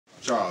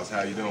Charles,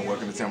 how you doing?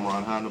 Welcome to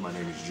Tameron Honda. My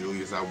name is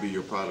Julius. I'll be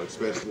your product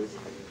specialist.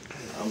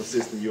 I'm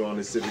assisting you on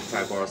this Civic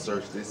Type R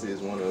search. This is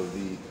one of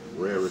the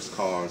rarest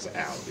cars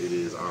out. It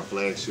is our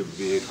flagship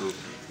vehicle.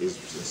 It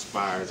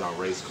inspires our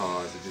race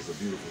cars. It's just a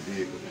beautiful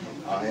vehicle.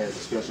 It has a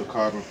special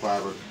carbon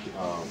fiber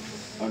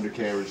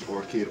undercarriage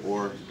or kit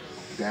or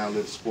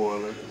downlift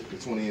spoiler, the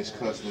 20-inch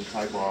custom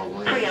Type R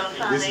rim.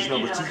 This is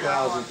number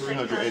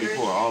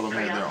 2,384. All of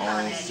them have their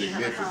own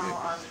significant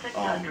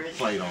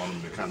plate on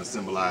them to kind of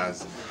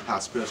symbolize how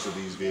special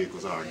these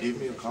vehicles are. Give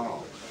me a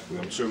call.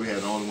 I'm sure we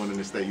had the only one in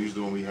the state.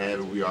 Usually when we have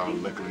it, we are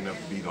lucky enough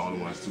to be the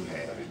only ones to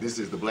have it. This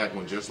is the black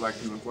one, just like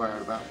you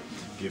inquired about.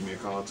 Give me a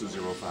call,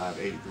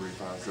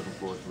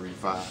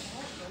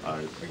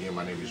 205-835-7435. Again,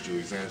 my name is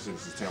Julius Anderson.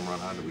 This is Tameron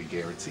Honda. We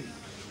guarantee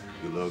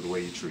you love the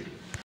way you treat it.